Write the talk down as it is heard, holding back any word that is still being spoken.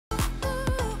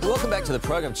Welcome back to the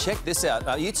program. Check this out.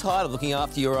 Are you tired of looking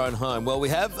after your own home? Well, we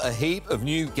have a heap of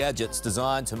new gadgets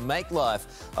designed to make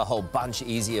life a whole bunch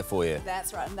easier for you.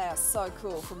 That's right, and they are so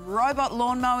cool. From robot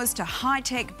lawnmowers to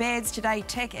high-tech beds today,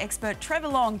 tech expert Trevor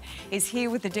Long is here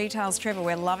with the details. Trevor,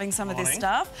 we're loving some of this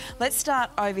stuff. Let's start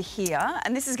over here,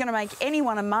 and this is going to make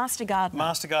anyone a master gardener.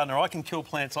 Master gardener. I can kill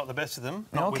plants like the best of them.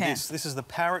 Not with this. This is the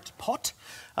Parrot Pot.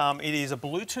 It is a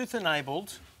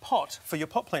Bluetooth-enabled pot for your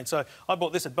pot plant. So I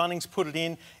bought this at Bunnings, put it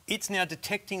in. It's now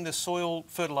detecting the soil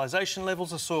fertilisation levels,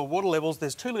 the soil water levels.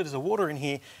 There's 2 litres of water in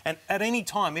here, and at any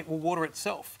time it will water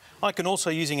itself. I can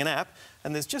also, using an app,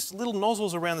 and there's just little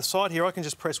nozzles around the side here, I can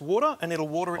just press water and it'll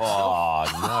water itself.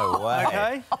 Oh, no way.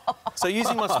 OK? So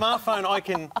using my smartphone, I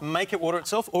can make it water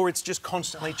itself, or it's just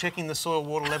constantly checking the soil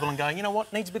water level and going, you know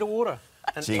what, needs a bit of water.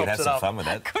 And so you can have some fun with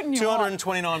that. Couldn't you?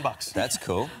 $229. That's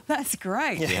cool. That's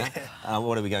great. Yeah.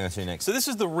 What are we going to next? So this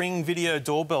is the Ring video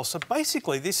doorbell. So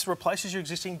basically, this replaces your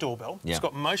existing doorbell. Yeah. It's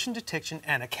got motion detection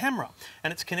and a camera,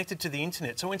 and it's connected to the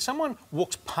internet. So when someone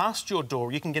walks past your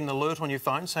door, you can get an alert on your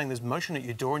phone saying there's motion at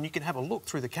your door, and you can have a look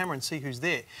through the camera and see who's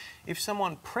there. If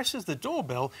someone presses the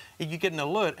doorbell, you get an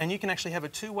alert, and you can actually have a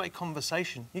two-way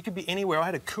conversation. You could be anywhere. I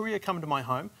had a courier come to my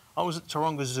home. I was at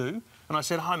Taronga Zoo, and I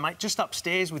said, "Hi, mate, just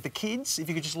upstairs with the kids. If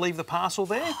you could just leave the parcel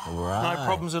there." Right. No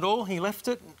problems at all. He left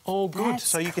it, all good. That's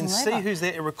so you can clever. see who's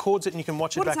there. It records it, and you can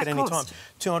watch it back at any time.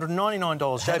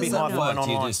 $299. How does that work? online.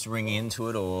 Do you just ring into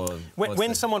it, or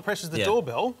when someone presses the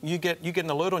doorbell, you get an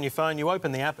alert on your phone. You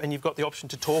open the app, and you've got the option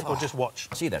to talk or just watch.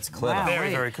 Gee, that's clever. Wow.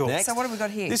 Very, very cool. Next. So what have we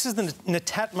got here? This is the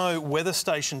Netatmo weather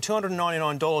station,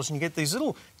 $299, and you get these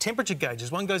little temperature gauges.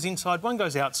 One goes inside, one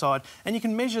goes outside, and you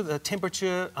can measure the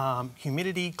temperature,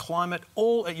 humidity, climate,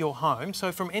 all at your home.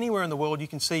 So from anywhere in the world, you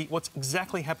can see what's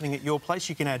exactly happening at your place.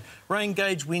 You can add rain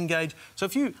gauge, wind gauge. So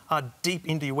if you are deep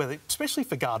into your weather, especially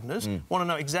for gardeners, want to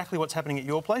know exactly what's happening at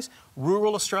your place,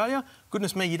 rural Australia,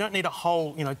 goodness me, you don't need a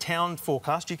whole, town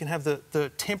forecast. You can have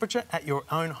the temperature at your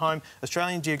own home.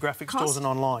 Australian Geographic stores and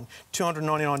online.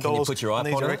 $299. Can you put your iPod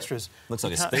these on are it? extras. Looks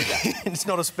like a speaker. It's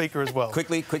not a speaker as well.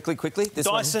 Quickly. This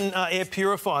Dyson air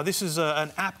purifier. This is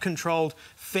an app-controlled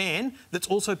fan that's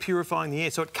also purifying the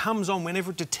air. So it comes on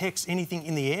whenever it detects anything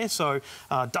in the air. So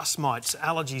dust mites,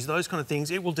 allergies, those kind of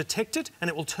things. It will detect it and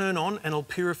it will turn on and it'll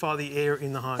purify the air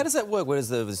in the home. How does that work?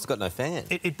 It's got no fan.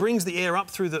 It brings the air up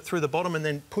through the bottom and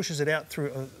then pushes it out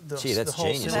through the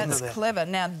whole genius. cylinder. That's clever.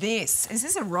 Now is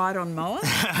this a ride-on mower?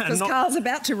 Because Karl's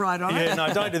about to ride on it. Yeah,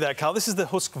 no, don't do that, Karl. This is the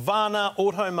Husqvarna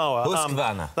Auto Mower.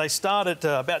 Husqvarna. They start at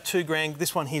about $2,000.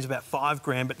 This one here is about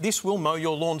 $5,000, but this will mow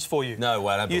your lawns for you. No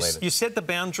way, I don't believe it. You set the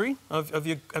boundary of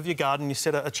your garden, you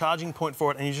set a charging point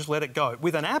for it, and you just let it go.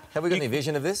 With an app... Have we got any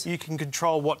vision of this? You can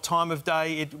control what time of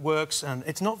day it works, and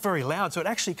it's not very loud, so it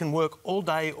actually can work all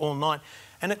day, all night.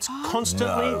 And it's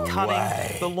constantly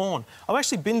cutting the lawn. I've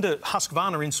actually been to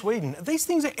Husqvarna in Sweden. These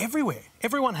things are everywhere.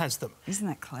 Everyone has them. Isn't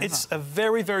that clever? It's a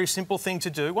very, very simple thing to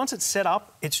do. Once it's set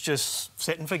up, it's just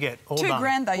set and forget. All done.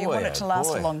 $2,000 though. You want it to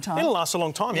last a long time. It'll last a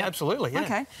long time. Yeah, absolutely. Yeah.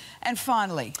 Okay. And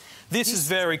finally, this is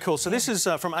very cool. So this is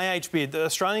from AHB, the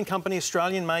Australian company,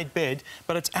 Australian-made bed,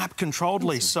 but it's app-controlled,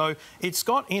 Lisa. So it's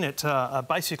got in it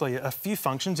basically a few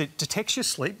functions. It detects your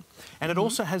sleep, and it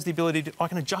also has the ability to... I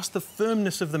can adjust the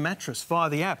firmness of the mattress via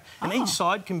the app, and each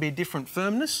side can be a different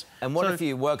firmness. And what if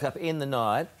you woke up in the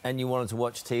night and you wanted to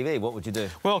watch TV? What would you do?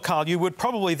 Well, Karl, you would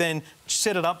probably then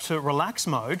set it up to relax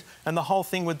mode, and the whole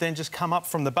thing would then just come up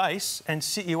from the base and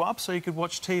sit you up so you could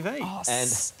watch TV. Oh,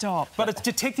 stop. But it's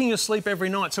detecting your sleep every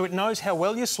night, so it knows how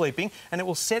well you're sleeping, and it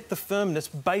will set the firmness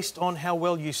based on how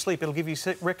well you sleep. It'll give you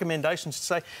recommendations to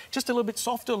say just a little bit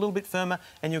softer, a little bit firmer,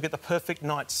 and you'll get the perfect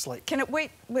night's sleep. Can it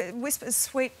whisper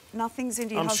sweet nothings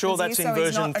into your I'm husband's sure that's ear in so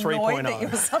version he's not annoyed 3.0. that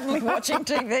you're suddenly watching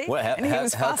TV and he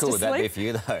was how fast cool would that be asleep? for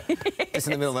you, though? Just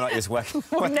in the middle of the night, just wake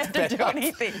Wouldn't have to do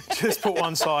anything. Just put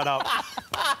one side up.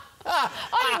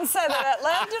 I didn't say that out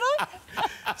loud, did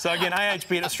I? So again,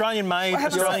 AHB, an Australian-made,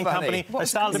 Australian company. They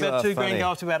start at about $2,000,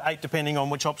 go up to about $8,000, depending on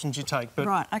which options you take. But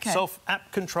right, okay.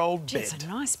 Self-app-controlled bed. It's a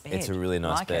nice bed. It's a really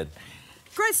nice bed.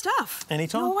 Great stuff.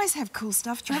 Anytime. You always have cool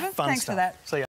stuff, Trevor. Fun Thanks stuff. for that. See ya.